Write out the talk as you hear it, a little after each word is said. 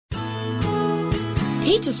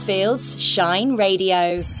Petersfield's Shine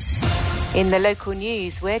Radio. In the local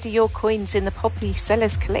news, where do your coins in the Poppy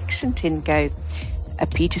Sellers collection tin go? A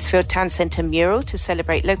Petersfield Town Centre mural to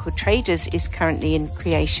celebrate local traders is currently in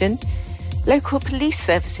creation. Local police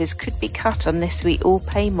services could be cut unless we all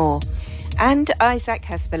pay more. And Isaac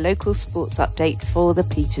has the local sports update for the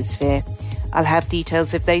Petersphere. I'll have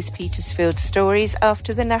details of those Petersfield stories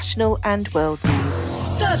after the national and world news.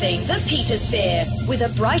 Serving the Petersphere with a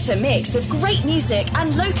brighter mix of great music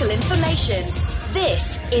and local information.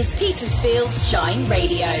 This is Petersfield's Shine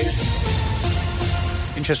Radio.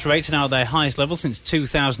 Interest rates are now at their highest level since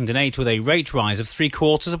 2008, with a rate rise of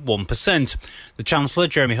 0.75%. The Chancellor,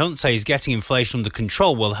 Jeremy Hunt, says getting inflation under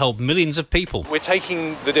control will help millions of people. We're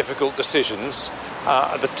taking the difficult decisions.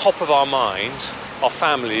 At the top of our mind are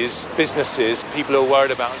families, businesses, people who are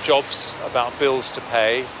worried about jobs, about bills to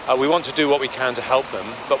pay. We want to do what we can to help them,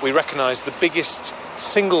 but we recognise the biggest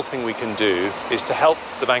single thing we can do is to help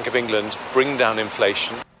the Bank of England bring down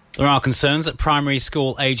inflation. There are concerns that primary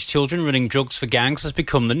school-aged children running drugs for gangs has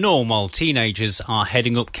become the norm, while teenagers are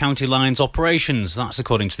heading up county lines operations. That's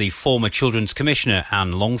according to the former Children's Commissioner,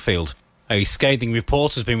 Anne Longfield. A scathing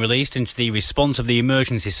report has been released into the response of the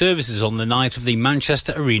emergency services on the night of the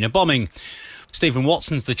Manchester Arena bombing. Stephen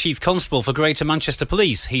Watson's the Chief Constable for Greater Manchester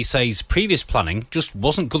Police. He says previous planning just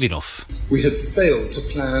wasn't good enough. We had failed to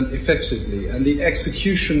plan effectively, and the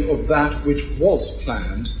execution of that which was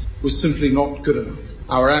planned was simply not good enough.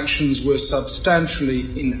 Our actions were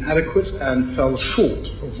substantially inadequate and fell short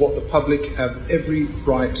of what the public have every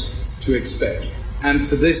right to expect. And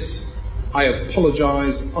for this, I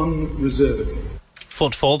apologise unreservedly.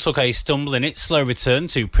 Footfall took a stumble in its slow return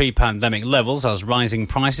to pre-pandemic levels as rising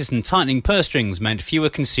prices and tightening purse strings meant fewer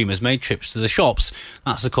consumers made trips to the shops.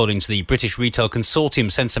 That's according to the British Retail Consortium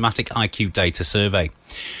Sensomatic IQ data survey.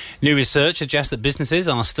 New research suggests that businesses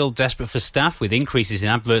are still desperate for staff, with increases in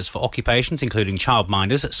adverts for occupations including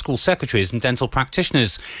childminders, school secretaries and dental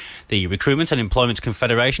practitioners. The Recruitment and Employment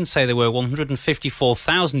Confederation say there were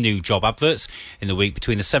 154,000 new job adverts in the week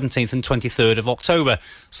between the 17th and 23rd of October,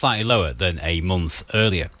 slightly lower than a month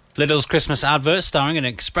earlier. Lidl's Christmas advert, starring an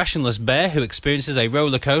expressionless bear who experiences a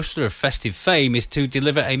roller coaster of festive fame, is to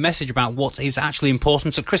deliver a message about what is actually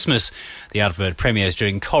important at Christmas. The advert premieres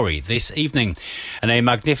during Corrie this evening. And a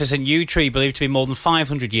magnificent yew tree believed to be more than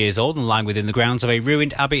 500 years old and lying within the grounds of a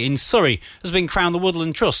ruined abbey in Surrey has been crowned the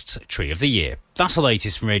Woodland Trust's Tree of the Year. That's the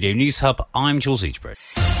latest from Radio News Hub. I'm Jules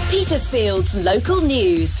Eachborough. Petersfield's local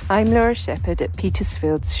news. I'm Laura Shepherd at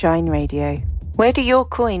Petersfield's Shine Radio. Where do your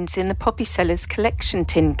coins in the Poppy Sellers collection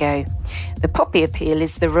tin go? The Poppy Appeal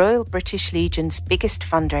is the Royal British Legion's biggest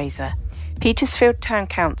fundraiser. Petersfield Town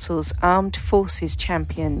Council's Armed Forces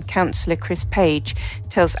champion, Councillor Chris Page,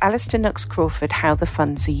 tells Alistair Knox-Crawford how the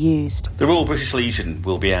funds are used. The Royal British Legion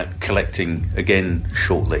will be out collecting again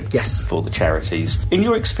shortly. Yes. For the charities. In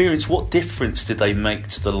your experience, what difference did they make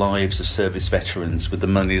to the lives of service veterans with the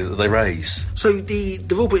money that they raise? So the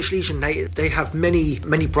Royal British Legion, they have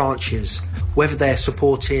many branches, whether they're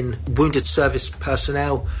supporting wounded service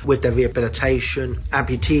personnel with their rehabilitation,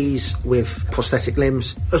 amputees with prosthetic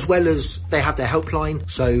limbs, as well as they have their helpline,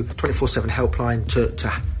 so 24/7 helpline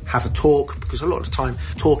to have a talk, because a lot of the time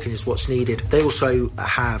talking is what's needed. They also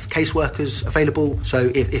have caseworkers available, so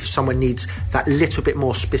if someone needs that little bit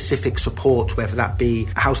more specific support, whether that be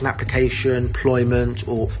housing application, employment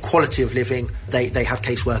or quality of living, they have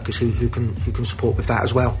caseworkers who can support with that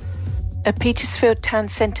as well. A Petersfield Town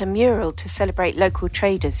Centre mural to celebrate local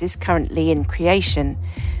traders is currently in creation.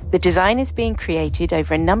 The design is being created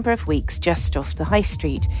over a number of weeks just off the High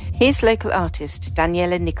Street. Here's local artist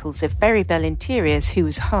Daniela Nichols of Berry Bell Interiors, who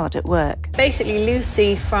was hard at work. Basically,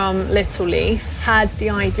 Lucy from Little Leaf had the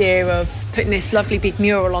idea of putting this lovely big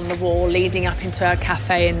mural on the wall leading up into her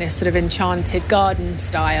cafe in this sort of enchanted garden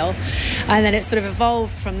style. And then it sort of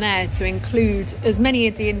evolved from there to include as many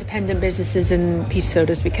of the independent businesses in Petersfield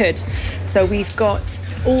as we could. So we've got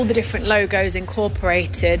all the different logos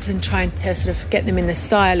incorporated and trying to sort of get them in the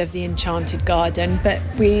style of the enchanted garden, but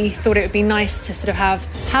we thought it would be nice to sort of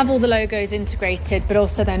have all the logos integrated, but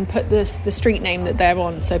also then put the street name that they're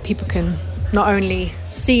on, so people can not only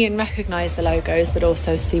see and recognise the logos, but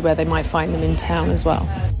also see where they might find them in town as well.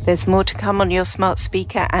 There's more to come on your smart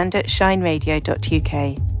speaker and at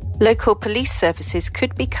shineradio.uk. Local police services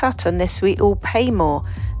could be cut unless we all pay more.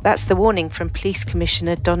 That's the warning from Police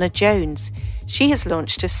Commissioner Donna Jones. She has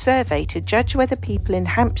launched a survey to judge whether people in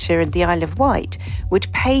Hampshire and the Isle of Wight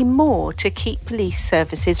would pay more to keep police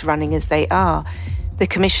services running as they are. The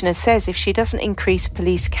Commissioner says if she doesn't increase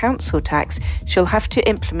police council tax, she'll have to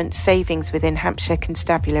implement savings within Hampshire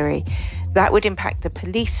Constabulary. That would impact the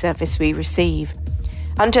police service we receive.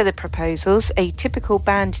 Under the proposals, a typical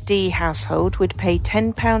Band D household would pay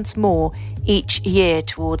 £10 more each year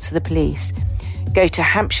towards the police. Go to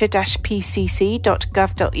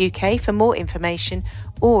hampshire-pcc.gov.uk for more information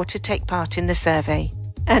or to take part in the survey.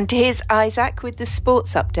 And here's Isaac with the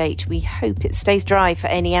sports update. We hope it stays dry for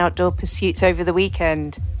any outdoor pursuits over the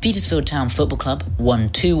weekend. Petersfield Town Football Club won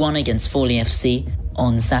 2-1 against Fawley FC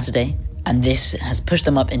on Saturday, and this has pushed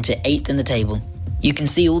them up into 8th in the table. You can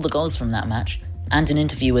see all the goals from that match and an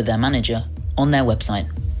interview with their manager on their website.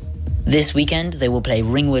 This weekend they will play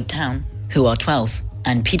Ringwood Town, who are 12th,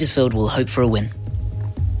 and Petersfield will hope for a win.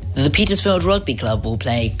 The Petersfield Rugby Club will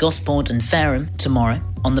play Gosport and Fareham tomorrow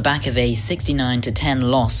on the back of a 69-10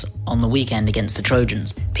 loss on the weekend against the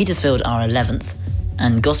Trojans. Petersfield are 11th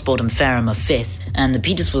and Gosport and Fareham are 5th, and the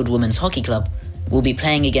Petersfield Women's Hockey Club will be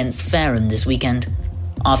playing against Fareham this weekend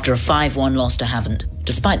after a 5-1 loss to Havant.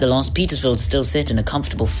 Despite the loss, Petersfield still sit in a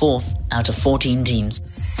comfortable 4th out of 14 teams.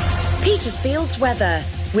 Petersfield's weather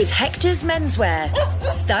with Hector's Menswear.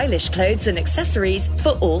 Stylish clothes and accessories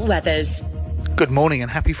for all weathers. Good morning and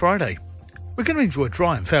happy Friday. We're going to enjoy a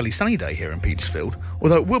dry and fairly sunny day here in Petersfield,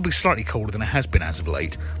 although it will be slightly colder than it has been as of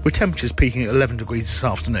late, with temperatures peaking at 11 degrees this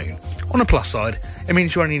afternoon. On the plus side, it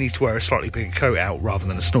means you only need to wear a slightly bigger coat out rather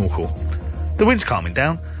than a snorkel. The wind's calming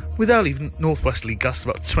down, with early northwesterly gusts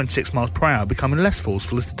of up to 26 miles per hour becoming less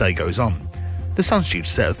forceful as the day goes on. The sun's due to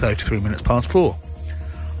set at 33 minutes past 4.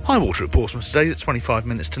 High water at Portsmouth today is at 25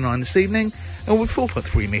 minutes to 9 this evening, and will be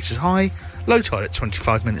 4.3 metres high, low tide at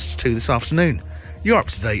 25 minutes to 2 this afternoon. You're up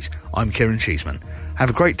to date, I'm Kieran Cheeseman.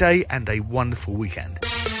 Have a great day and a wonderful weekend.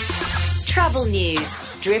 Travel news,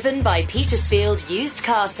 driven by Petersfield Used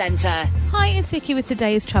Car Centre. Hi, it's Vicky with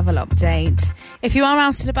today's travel update. If you are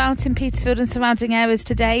out and about in Petersfield and surrounding areas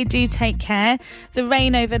today, do take care. The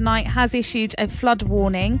rain overnight has issued a flood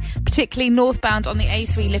warning, particularly northbound on the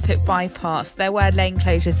A3 Lippitt bypass. There were lane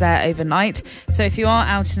closures there overnight, so if you are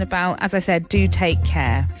out and about, as I said, do take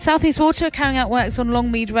care. South East Water are carrying out works on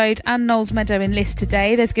Longmead Road and Knowles Meadow in List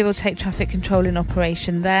today. There's give or take traffic control in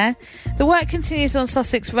operation there. The work continues on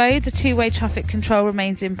Sussex Road. The two-way traffic control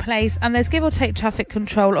remains in place, and there's give or take traffic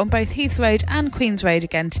control on both Heath Road and Queen's Road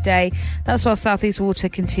again today. That's while South East Water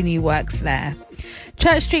continue works there.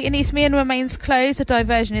 Church Street in East Meon remains closed. A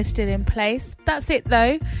diversion is still in place. That's it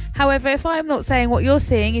though. However, if I'm not saying what you're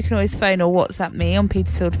seeing, you can always phone or WhatsApp me on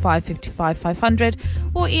Petersfield 555 500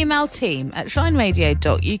 or email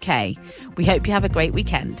team@shineradio.uk. We hope you have a great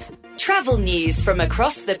weekend. Travel news from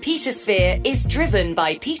across the Petersphere is driven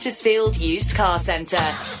by Petersfield Used Car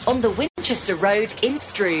Centre on the Winchester Road in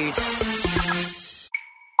Strood.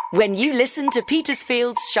 When you listen to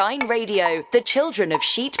Petersfield's Shine Radio, the children of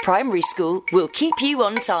Sheet Primary School will keep you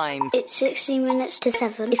on time. It's 16 minutes to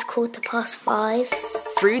 7. It's 5:15.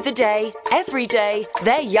 Through the day, every day,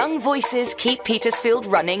 their young voices keep Petersfield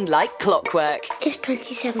running like clockwork. It's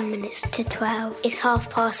 27 minutes to 12. It's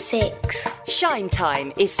 6:30. Shine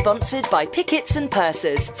Time is sponsored by Picketts and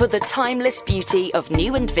Pursers for the timeless beauty of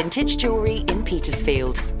new and vintage jewellery in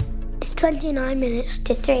Petersfield. It's 29 minutes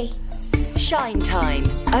to 3. Shine Time,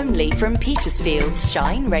 only from Petersfield's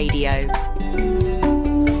Shine Radio.